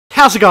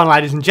How's it going,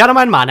 ladies and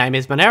gentlemen? My name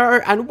is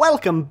Monero, and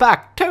welcome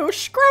back to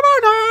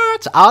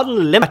ScribbleNauts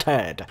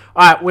Unlimited.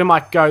 Alright, we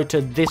might go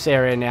to this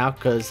area now,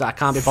 because I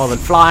can't be bothered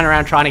flying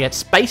around trying to get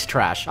space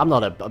trash. I'm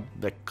not a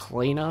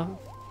cleaner,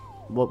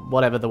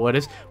 whatever the word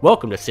is.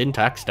 Welcome to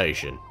Syntax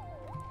Station.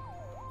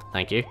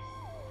 Thank you.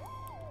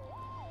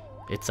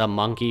 It's a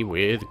monkey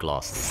with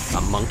glasses.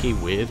 A monkey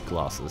with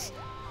glasses.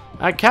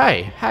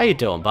 Okay, how you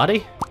doing,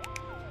 buddy?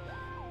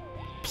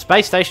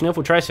 Space station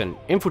infiltration.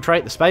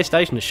 Infiltrate the space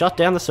station to shut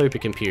down the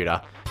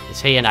supercomputer.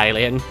 Is he an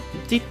alien?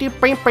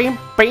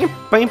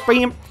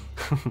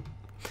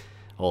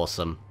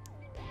 Awesome.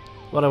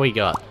 What do we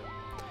got?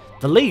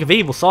 The League of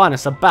Evil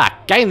Scientists are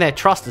back. Gain their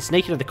trust to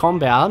sneak into the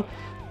compound.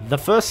 The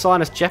first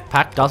scientist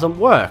jetpack doesn't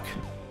work.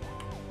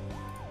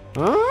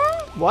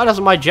 Huh? Why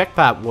doesn't my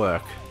jetpack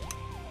work?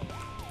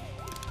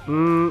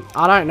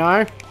 I don't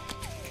know.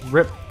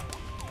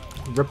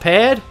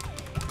 Repaired?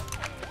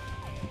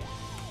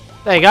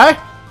 There you go.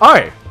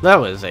 Oh, that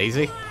was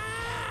easy.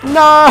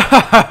 No!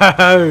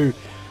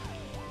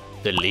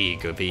 The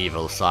League of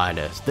Evil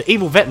Scientists. The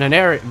evil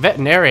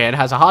veterinarian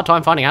has a hard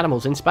time finding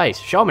animals in space.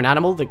 Show him an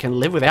animal that can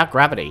live without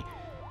gravity.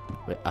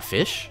 A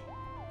fish?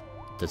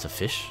 Does a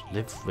fish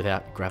live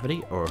without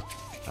gravity? Or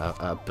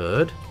a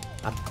bird?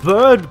 A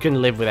bird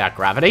can live without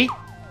gravity.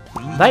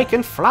 They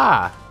can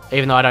fly.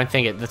 Even though I don't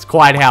think that's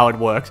quite how it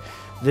works.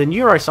 The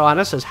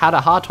neuroscientist has had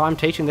a hard time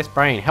teaching this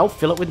brain. Help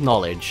fill it with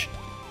knowledge.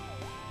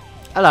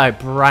 Hello,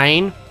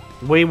 brain.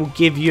 We will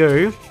give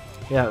you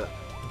a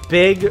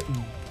big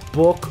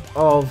book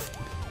of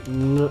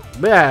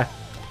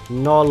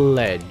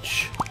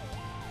knowledge.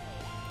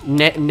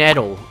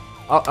 Nettle.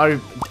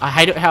 Oh, I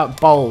hate it how it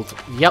bold.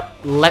 Yep,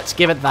 let's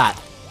give it that.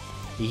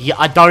 Yeah,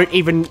 I don't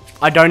even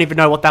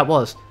know what that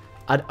was.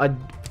 I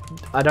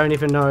don't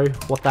even know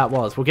what that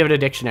was. We'll give it a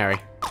dictionary.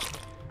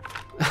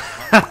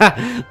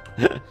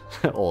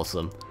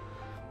 Awesome.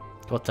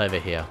 What's over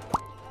here?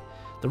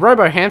 The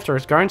robo hamster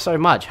has grown so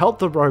much. Help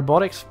the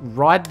robotics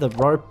ride the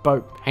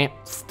robo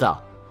hamster.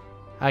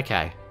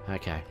 Okay,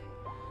 okay.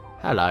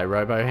 Hello,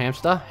 robo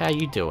hamster. How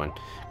you doing?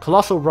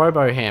 Colossal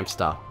robo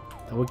hamster.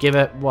 We'll give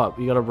it what?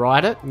 We gotta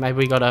ride it? Maybe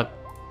we gotta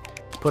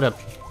put a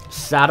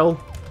saddle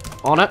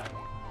on it.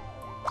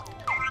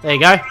 There you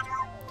go.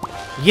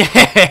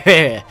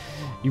 Yeah!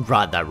 You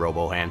ride that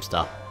robo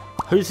hamster.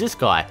 Who's this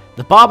guy?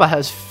 The barber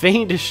has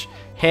fiendish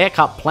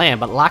haircut plan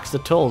but lacks the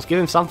tools. Give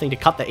him something to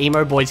cut the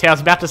emo boy's hair. I was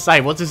about to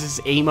say, what is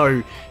this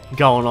emo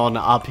going on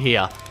up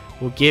here?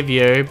 We'll give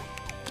you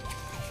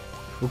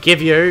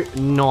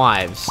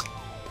knives.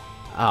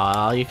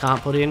 You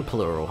can't put it in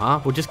plural, huh?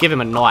 We'll just give him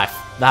a knife.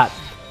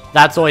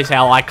 That's always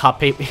how I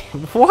cut people.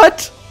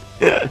 What?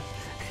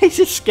 He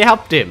just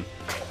scalped him.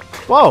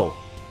 Whoa.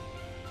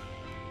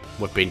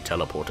 We've been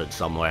teleported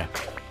somewhere.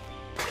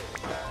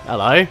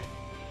 Hello.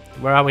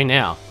 Where are we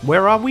now?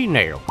 Where are we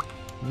now?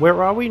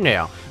 Where are we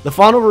now? The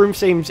final room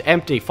seems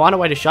empty. Find a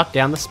way to shut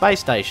down the space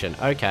station.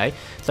 Okay.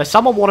 So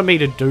someone wanted me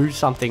to do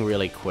something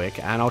really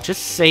quick, and I'll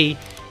just see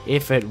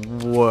if it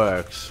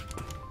works.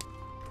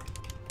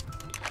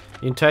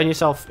 You can turn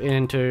yourself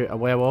into a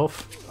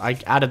werewolf. I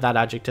added that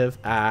adjective.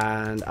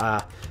 And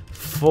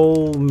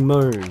full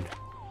moon.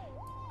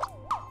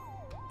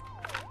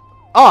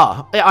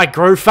 Oh, I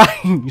grew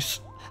fangs.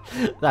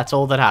 That's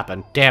all that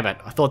happened. Damn it.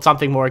 I thought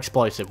something more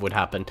explosive would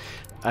happen.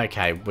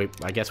 Okay,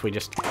 I guess we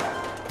just...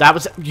 That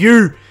was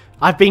you!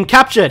 I've been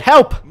captured!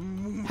 Help!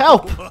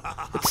 Help!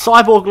 It's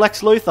Cyborg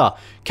Lex Luthor.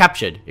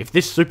 Captured. If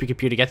this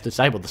supercomputer gets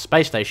disabled, the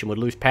space station would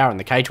lose power and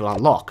the cage will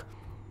unlock.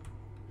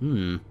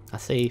 I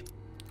see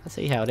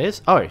how it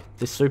is. Oh,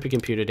 this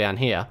supercomputer down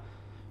here.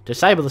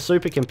 Disable the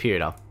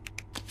supercomputer.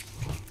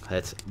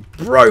 It's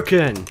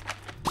broken!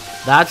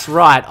 That's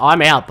right,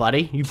 I'm out,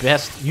 buddy. You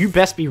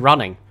best be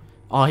running.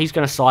 Oh, he's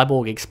gonna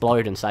cyborg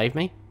explode and save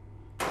me?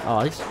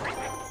 Oh, this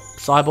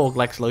Cyborg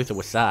Lex Luthor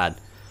was sad.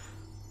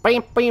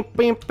 Bam, bam,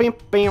 bam, bam,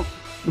 bam.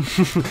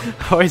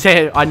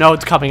 I know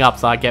it's coming up,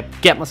 so I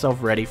get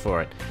myself ready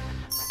for it.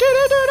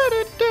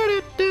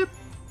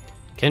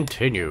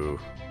 Continue.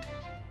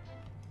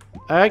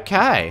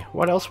 Okay,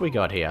 what else we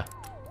got here?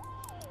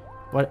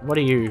 What are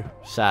you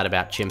sad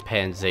about,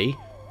 chimpanzee?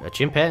 A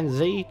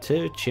chimpanzee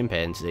to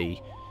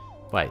chimpanzee.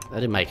 Wait, that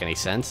didn't make any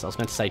sense. I was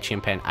meant to say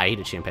chimpanzee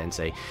to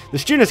chimpanzee. The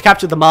student has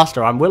captured the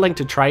master. I'm willing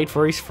to trade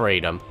for his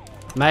freedom.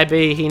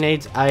 Maybe he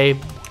needs a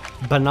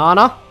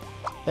banana.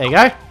 There you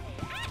go.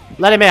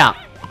 Let him out.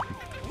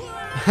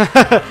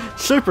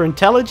 Super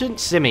intelligent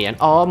simian.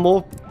 Oh,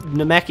 more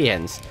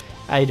Namekians.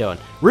 How you doing?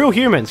 Real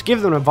humans.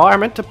 Give them an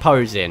environment to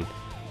pose in.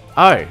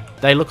 Oh,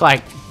 they look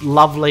like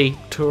lovely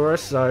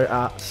tourists.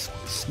 So,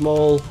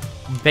 small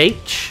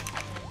beach.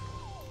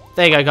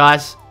 There you go,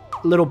 guys.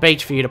 Little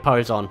beach for you to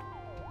pose on.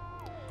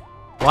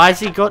 Why has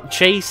he got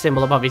cheese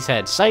symbol above his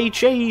head? Say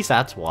cheese.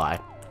 That's why.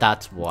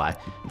 That's why.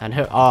 And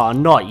who? Oh,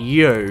 not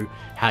you.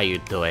 How you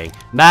doing?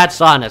 Mad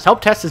scientist.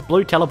 Help test this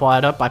blue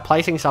teleporter by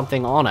placing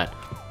something on it.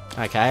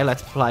 Okay,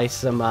 let's place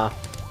some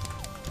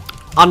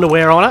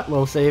underwear on it.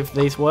 We'll see if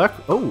these work.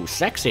 Ooh,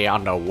 sexy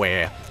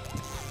underwear.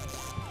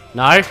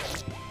 No.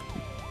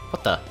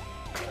 What the?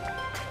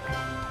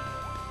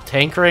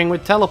 Tinkering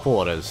with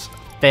teleporters.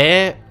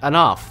 Fair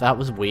enough. That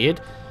was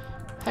weird.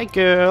 Hey,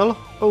 girl.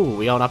 Oh,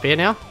 we on up here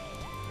now?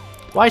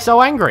 Why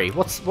so angry?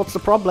 What's the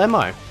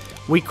problemo?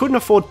 We couldn't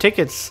afford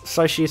tickets,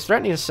 so she's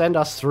threatening to send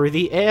us through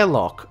the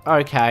airlock.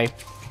 Okay.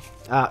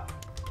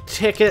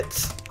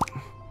 Tickets.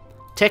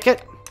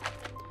 Ticket.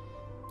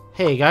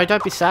 Here you go.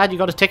 Don't be sad. You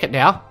got a ticket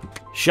now.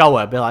 Show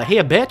her. Be like,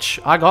 here, bitch.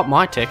 I got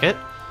my ticket.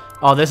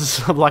 Oh,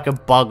 there's like a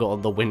bug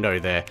on the window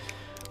there.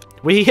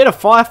 We hit a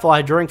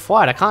firefly during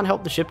flight. I can't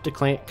help the ship to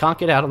clean. Can't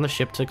get out on the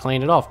ship to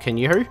clean it off. Can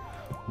you?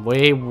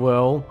 We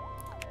will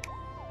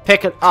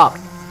pick it up.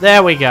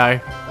 There we go.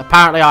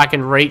 Apparently, I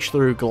can reach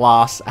through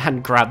glass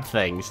and grab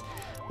things.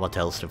 What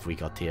else have we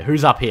got here?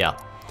 Who's up here?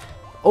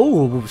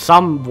 Oh,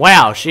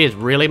 wow, she is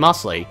really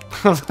muscly.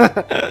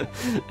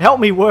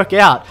 Help me work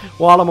out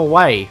while I'm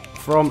away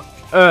from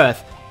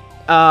Earth.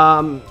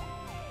 Barbell.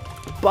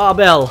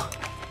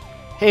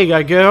 Here you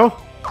go, girl.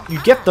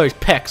 You get those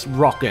pecs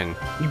rocking.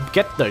 You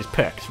get those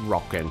pecs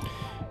rocking.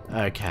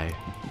 Okay.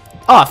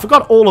 Oh, I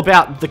forgot all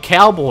about the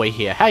cowboy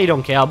here. How you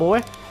doing,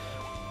 cowboy?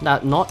 No,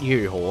 not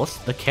you, horse.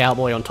 The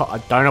cowboy on top. I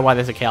don't know why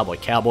there's a cowboy.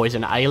 Cowboy's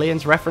an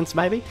Aliens reference,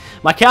 maybe?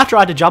 My cow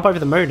tried to jump over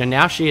the moon, and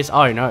now she is,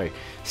 oh no,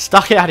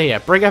 stuck out here.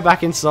 Bring her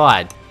back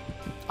inside.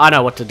 I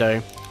know what to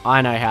do.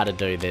 I know how to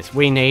do this.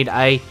 We need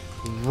a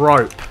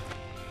rope.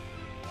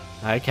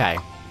 Okay.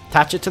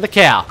 Attach it to the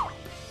cow.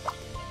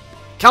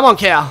 Come on,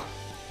 cow.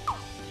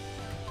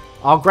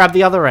 I'll grab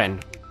the other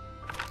end.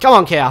 Come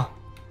on, cow.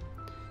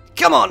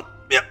 Come on.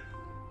 Yep.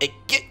 Hey,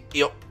 get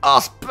your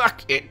ass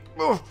back in.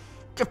 Oh.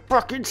 Get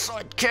back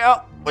inside,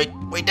 cow. We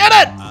did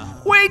it!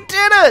 We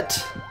did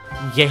it!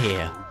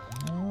 Yeah.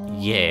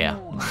 Yeah.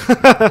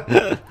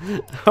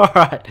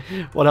 Alright.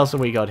 What else have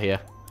we got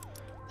here?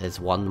 There's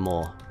one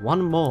more.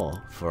 One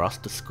more for us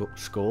to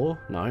score?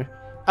 No.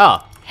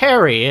 Oh,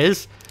 here he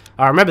is.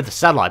 I remember the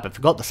satellite, but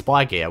forgot the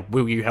spy gear.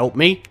 Will you help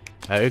me?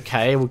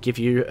 Okay, we'll give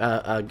you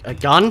a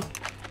gun.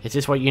 Is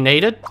this what you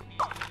needed?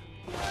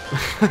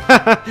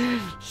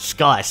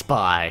 Sky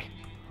Spy.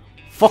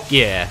 Fuck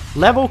yeah.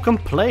 Level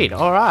complete.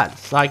 Alright,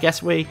 so I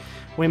guess we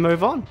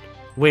move on.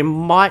 We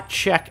might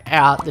check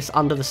out this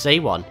under the sea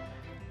one.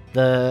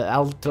 The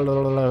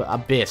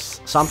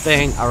Abyss.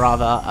 Something or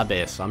other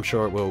Abyss. I'm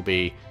sure it will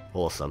be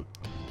awesome.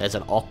 There's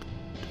an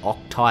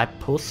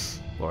octopus.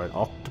 Or an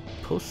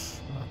octopus.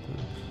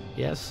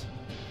 Yes.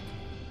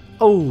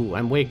 Oh,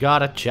 and we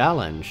got a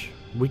challenge.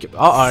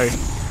 Uh-oh.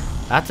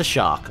 That's a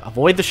shark.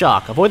 Avoid the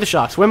shark. Avoid the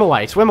shark. Swim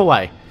away. Swim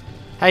away.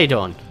 How you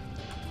doing?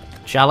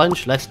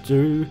 Challenge. Let's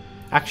do...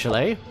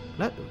 Actually,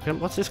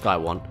 what's this guy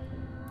want?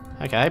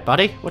 Okay,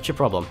 buddy, what's your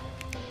problem?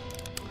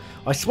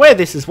 I swear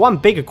this is one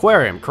big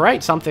aquarium.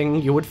 Create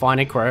something you would find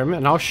in an aquarium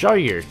and I'll show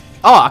you.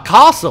 Oh, a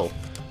castle!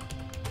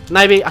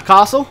 Maybe a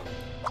castle?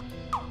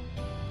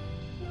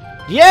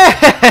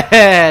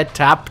 Yeah!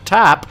 Tap,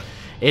 tap.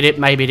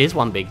 Maybe it is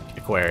one big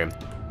aquarium.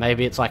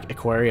 Maybe it's like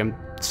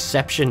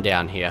aquariumception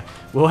down here.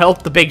 We'll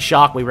help the big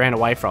shark we ran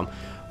away from.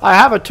 I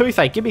have a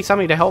toothache. Give me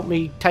something to help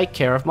me take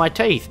care of my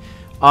teeth.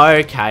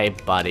 Okay,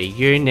 buddy,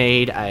 you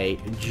need a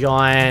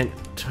giant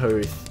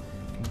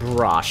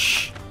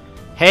toothbrush.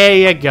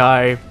 Here you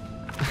go.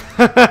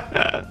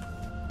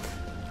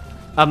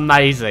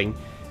 Amazing.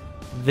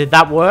 Did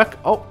that work?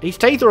 Oh, his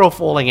teeth are all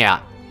falling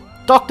out.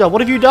 Doctor,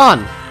 what have you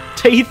done?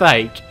 Teeth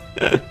ache.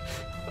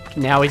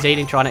 Now he's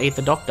trying to eat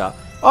the doctor.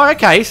 Oh,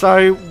 okay,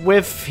 so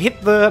we've hit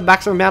the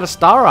maximum amount of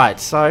Starites,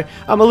 so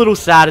I'm a little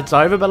sad it's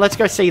over, but let's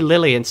go see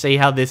Lily and see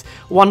how this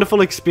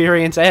wonderful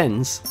experience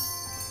ends.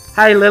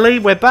 Hey Lily,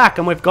 we're back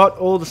and we've got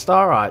all the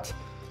Starites.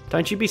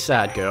 Don't you be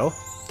sad, girl.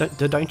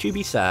 Don't you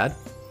be sad.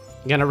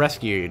 I'm gonna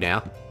rescue you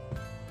now.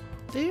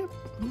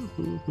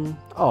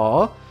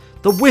 Aw,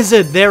 the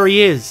wizard, there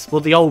he is. Well,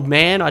 the old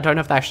man, I don't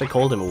know if they actually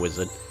called him a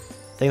wizard.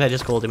 I think they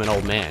just called him an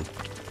old man.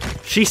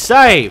 She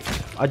saved!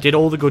 I did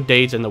all the good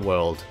deeds in the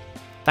world.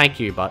 Thank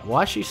you, but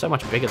why is she so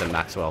much bigger than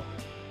Maxwell?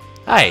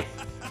 Hey,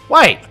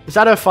 wait, is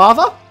that her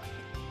father?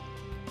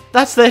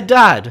 That's their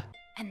dad.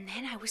 And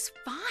then I was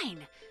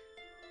fine.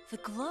 The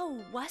glow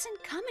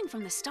wasn't coming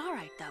from the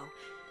Starite, though.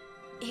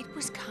 It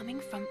was coming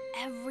from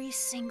every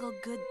single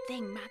good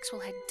thing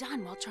Maxwell had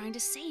done while trying to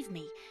save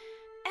me.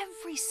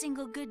 Every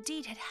single good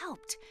deed had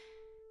helped.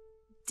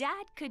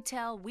 Dad could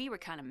tell we were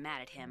kind of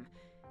mad at him.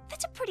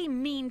 That's a pretty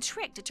mean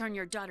trick to turn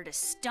your daughter to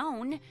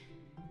stone.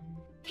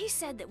 He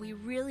said that we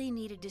really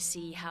needed to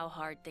see how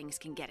hard things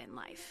can get in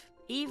life,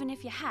 even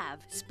if you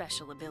have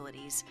special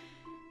abilities.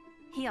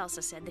 He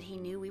also said that he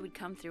knew we would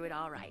come through it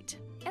all right,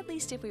 at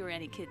least if we were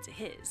any kids of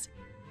his.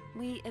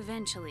 We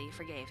eventually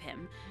forgave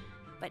him,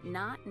 but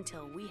not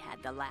until we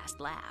had the last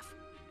laugh.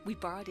 We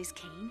borrowed his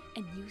cane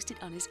and used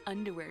it on his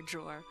underwear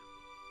drawer.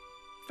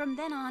 From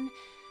then on,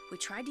 we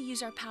tried to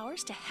use our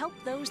powers to help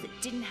those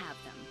that didn't have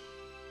them.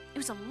 It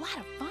was a lot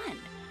of fun.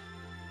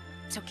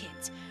 So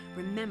kids,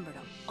 remember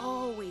to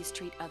always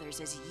treat others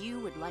as you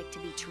would like to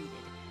be treated.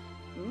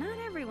 Not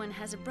everyone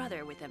has a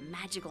brother with a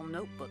magical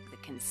notebook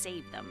that can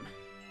save them.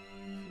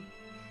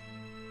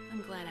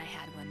 I'm glad I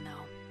had one,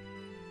 though.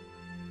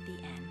 The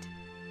end.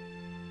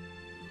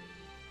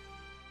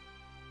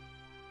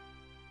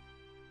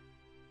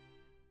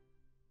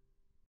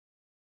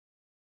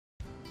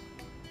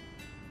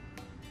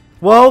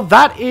 Well,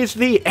 that is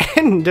the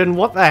end, and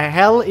what the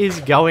hell is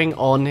going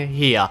on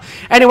here?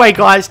 Anyway,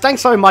 guys,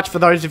 thanks so much for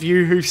those of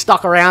you who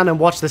stuck around and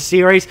watched the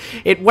series.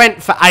 It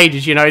went for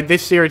ages, you know,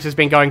 this series has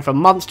been going for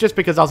months just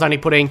because I was only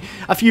putting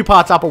a few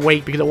parts up a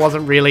week because it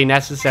wasn't really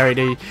necessary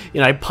to,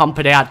 you know, pump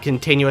it out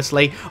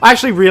continuously. I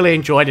actually really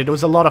enjoyed it. It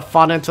was a lot of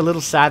fun, and it's a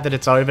little sad that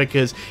it's over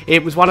because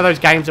it was one of those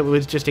games that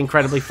was just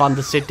incredibly fun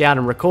to sit down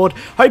and record.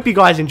 Hope you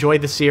guys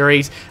enjoyed the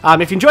series.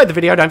 If you enjoyed the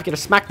video, don't forget to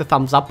smack the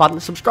thumbs up button,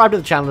 subscribe to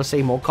the channel to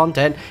see more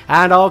content,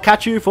 and I'll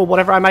catch you for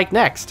whatever I make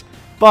next.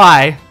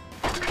 Bye.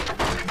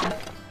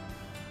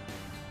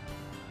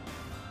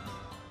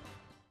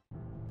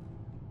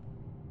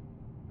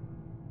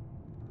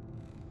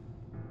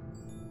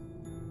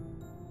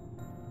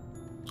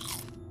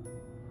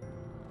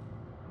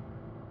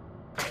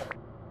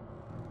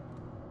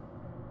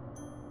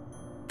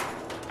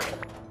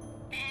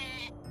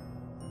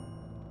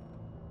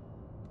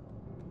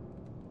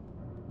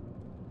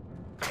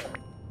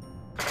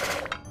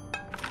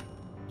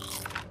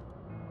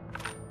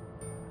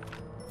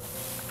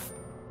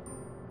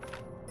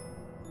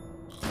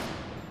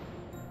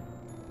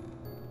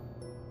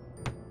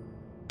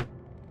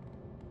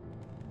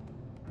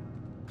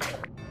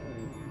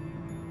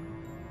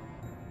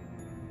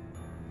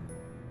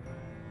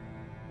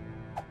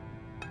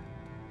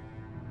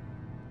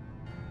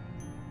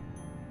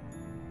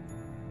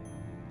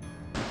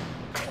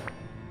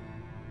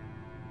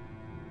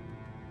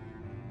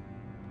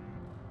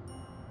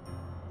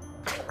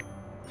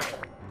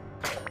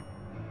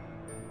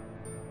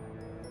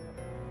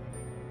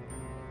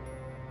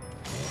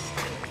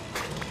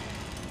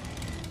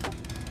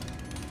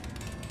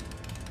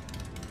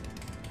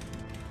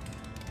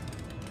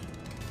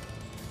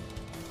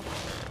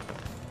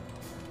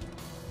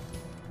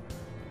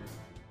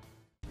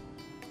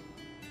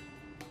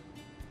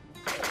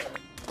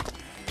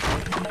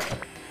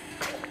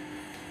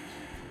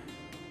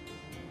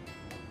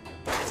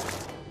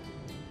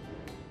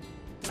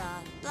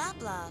 Blah, blah,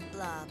 blah,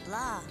 blah,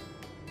 blah.